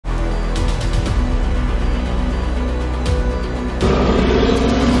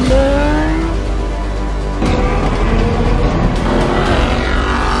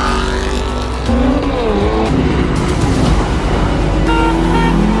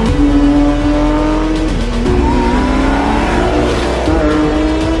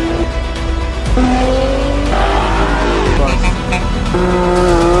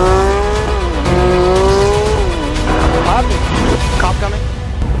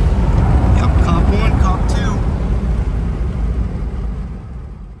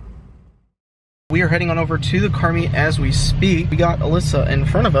heading on over to the car meet as we speak. We got Alyssa in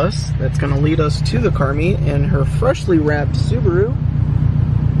front of us that's gonna lead us to the car meet in her freshly wrapped Subaru.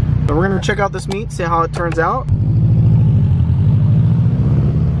 So we're gonna check out this meet, see how it turns out.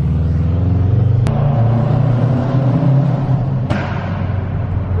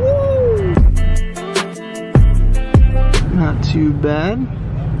 Woo! Not too bad.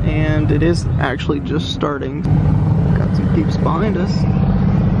 And it is actually just starting. Got some peeps behind us.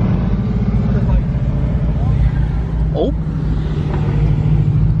 Oh,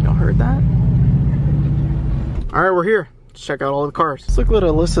 y'all heard that? All right, we're here. Let's check out all the cars. Let's look at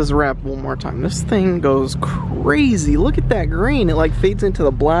Alyssa's wrap one more time. This thing goes crazy. Look at that green. It like fades into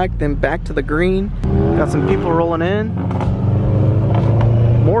the black, then back to the green. Got some people rolling in.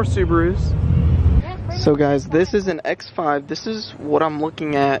 More Subarus. So guys, this is an X5. This is what I'm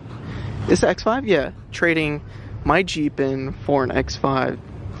looking at. This X5? Yeah. Trading my Jeep in for an X5.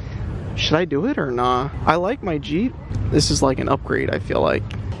 Should I do it or nah? I like my Jeep. This is like an upgrade, I feel like.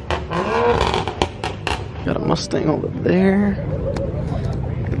 Got a Mustang over there.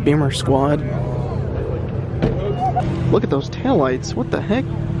 The Beamer squad. Look at those taillights. What the heck?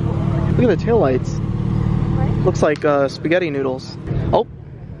 Look at the taillights. Looks like spaghetti noodles. Oh,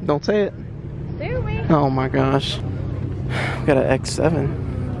 don't say it. Oh my gosh. We got an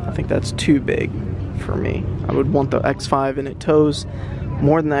X7. I think that's too big for me. I would want the X5 and it tows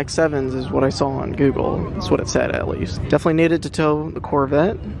more than the X7s is what I saw on Google. That's what it said at least. Definitely needed to tow the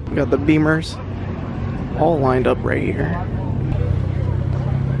Corvette. We got the Beamers all lined up right here.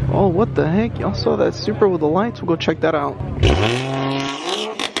 Oh, what the heck? Y'all saw that Supra with the lights? We'll go check that out.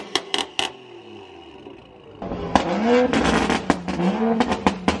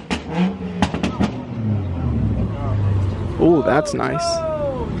 Oh, that's nice.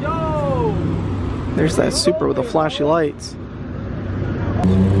 There's that Supra with the flashy lights.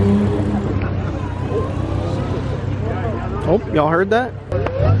 Oh, y'all heard that?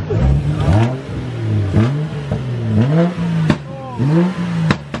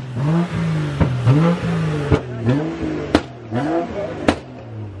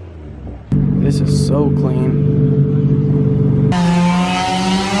 This is so clean.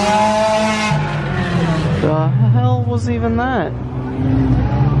 The hell was even that?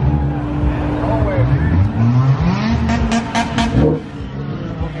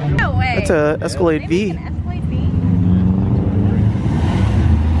 No way. That's a Escalade V.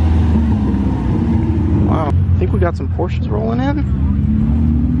 Wow. I think we got some Porsches rolling in.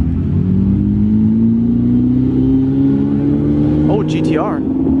 Oh, GTR.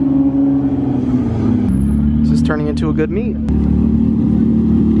 This is turning into a good meet.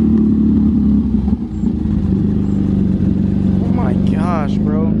 Oh my gosh,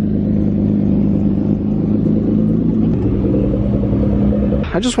 bro.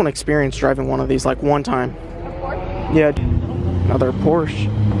 I just want to experience driving one of these like one time. A Porsche? Yeah, another Porsche.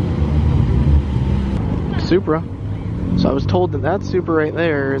 Supra. So I was told that that Supra right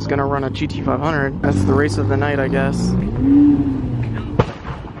there is gonna run a GT500. That's the race of the night, I guess.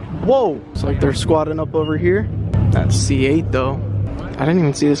 Whoa! It's like they're squatting up over here. That's C8 though. I didn't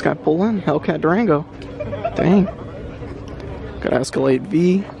even see this guy pull in. Hellcat Durango. Dang. Got Escalade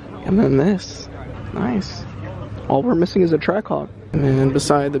V. And then this. Nice. All we're missing is a Trackhawk. And then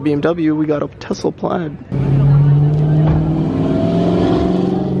beside the BMW, we got a Tesla Plaid.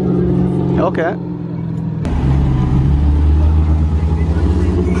 Hellcat.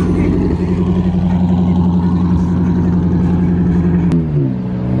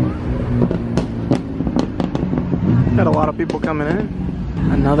 Got a lot of people coming in.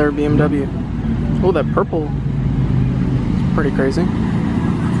 Another BMW. Oh, that purple. It's pretty crazy.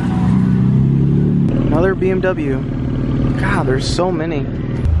 Another BMW. God, there's so many.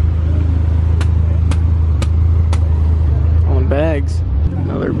 On bags.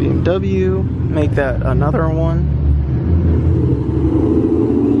 Another BMW. Make that another one.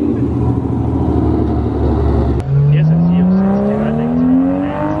 Yes, it's U6 too. I think it's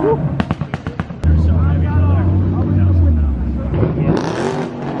there's so many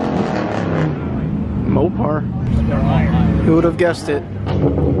Mopar. Who would have guessed it?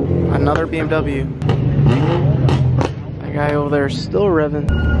 Another BMW. That guy over there is still revving.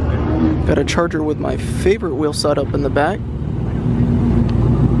 Got a Charger with my favorite wheel setup in the back.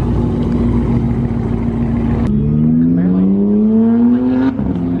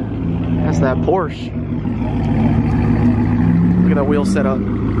 That's that Porsche. Look at that wheel setup.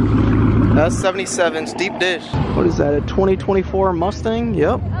 That's 77's deep dish. What is that, a 2024 Mustang?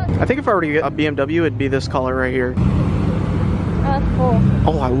 Yep. I think if I were to get a BMW, it'd be this color right here. Oh, that's cool.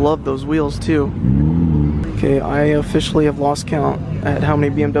 Oh, I love those wheels too. Okay, I officially have lost count at how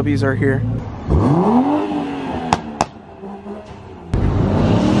many BMWs are here.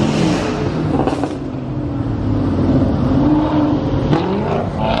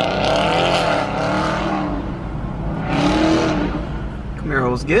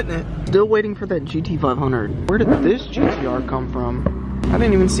 Camaro's getting it. Still waiting for that GT500. Where did this GTR come from? I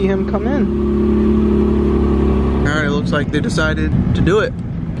didn't even see him come in. Alright, it looks like they decided to do it.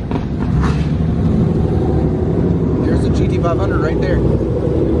 There's the GT500 right there.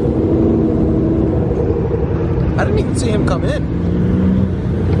 I didn't even see him come in.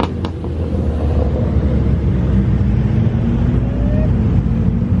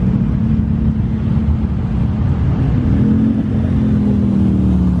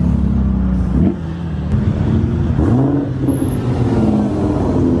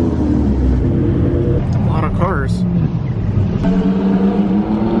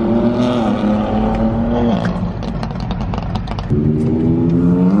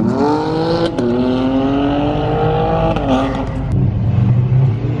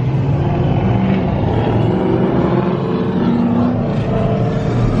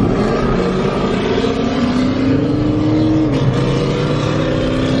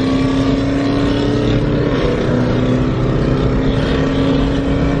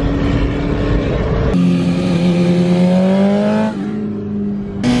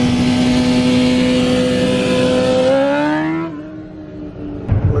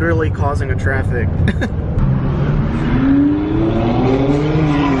 Causing a traffic.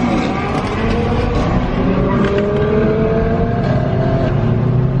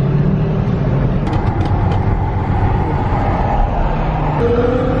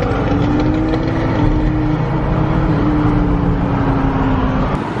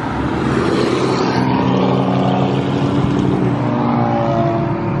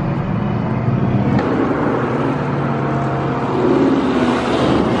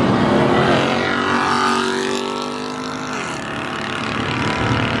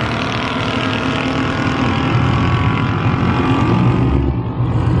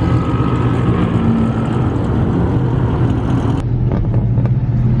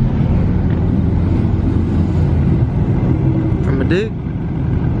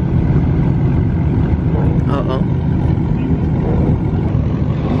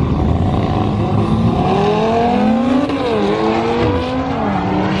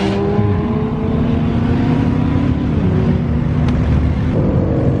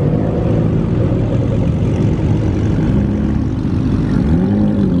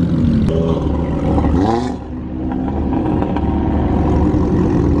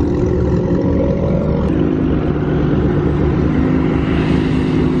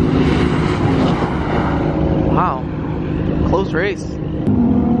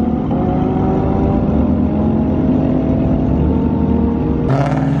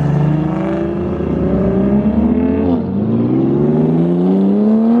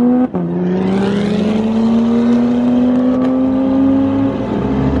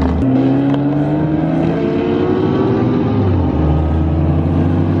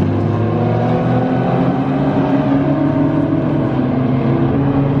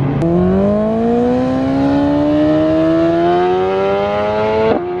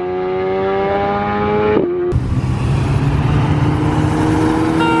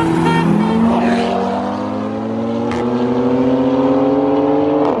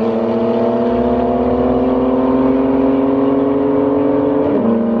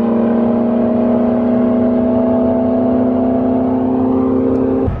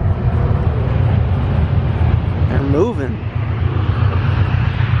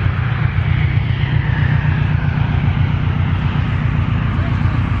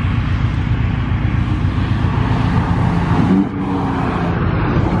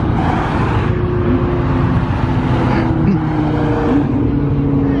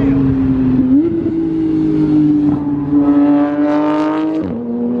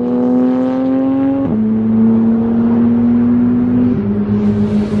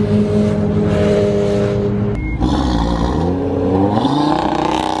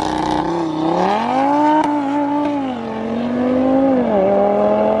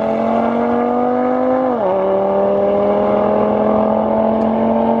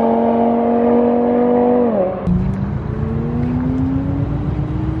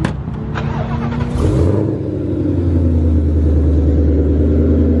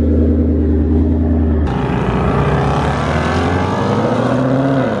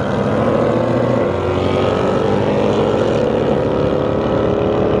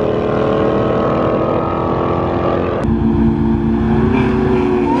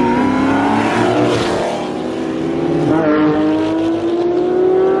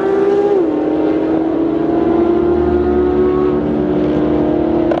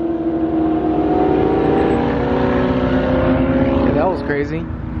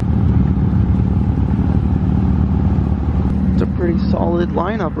 It's a pretty solid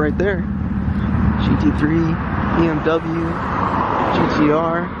lineup right there. GT3, BMW,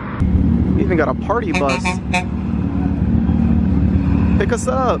 GTR. We even got a party bus. Pick us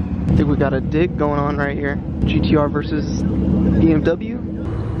up. I think we got a dig going on right here. GTR versus BMW.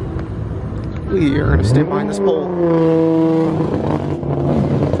 We are gonna stay behind this pole.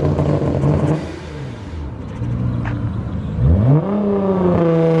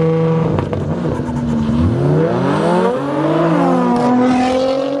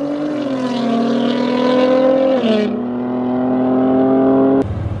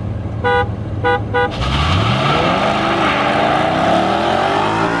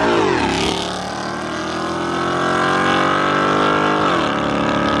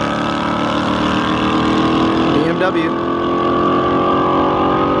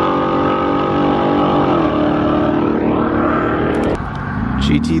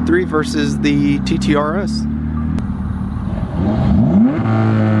 GT3 versus the TTRS.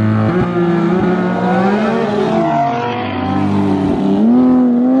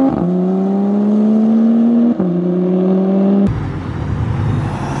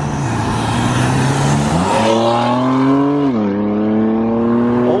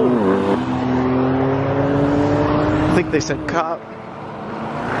 I think they said cop.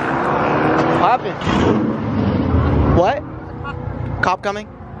 What happened? What? Cop coming?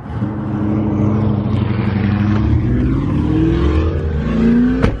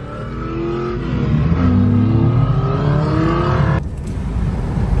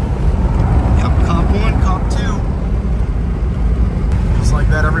 Yep, cop 1, cop 2. Just like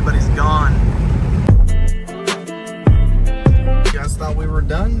that, everybody's gone. You guys thought we were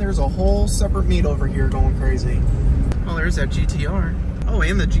done? There's a whole separate meet over here going crazy. Oh, there's that GTR. Oh,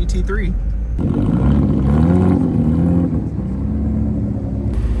 and the GT3.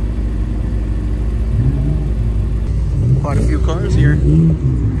 Quite a few cars here.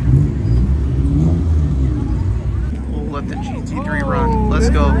 We'll let the GT3 run. Let's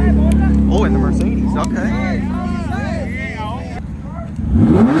go. Oh, and the Mercedes. Okay.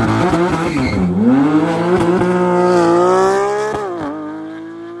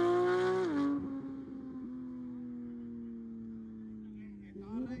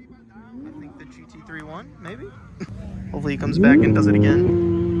 I think the GT3 won, maybe? Hopefully he comes back and does it again.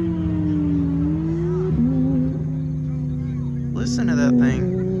 Listen to that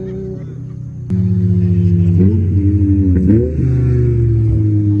thing.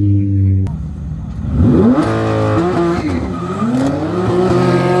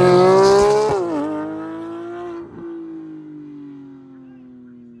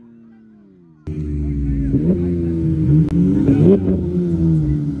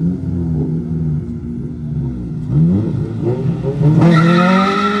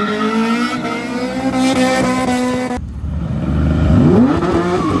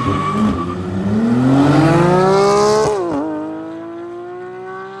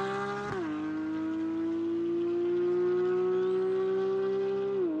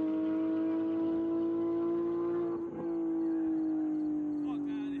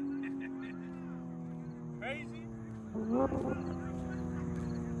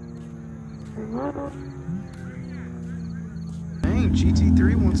 Dang,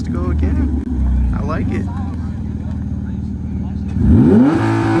 GT3 wants to go again. I like it.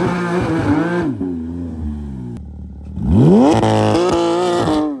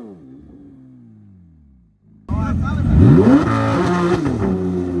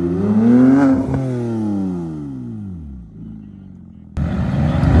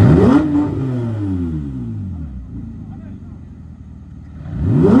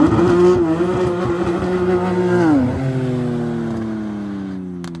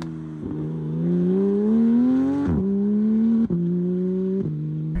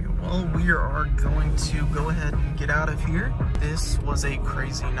 We are going to go ahead and get out of here. This was a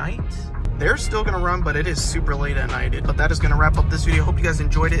crazy night. They're still gonna run, but it is super late at night. But that is gonna wrap up this video. Hope you guys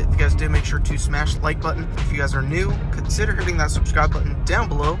enjoyed it. If you guys did, make sure to smash the like button. If you guys are new, consider hitting that subscribe button down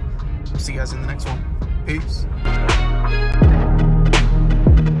below. We'll see you guys in the next one. Peace.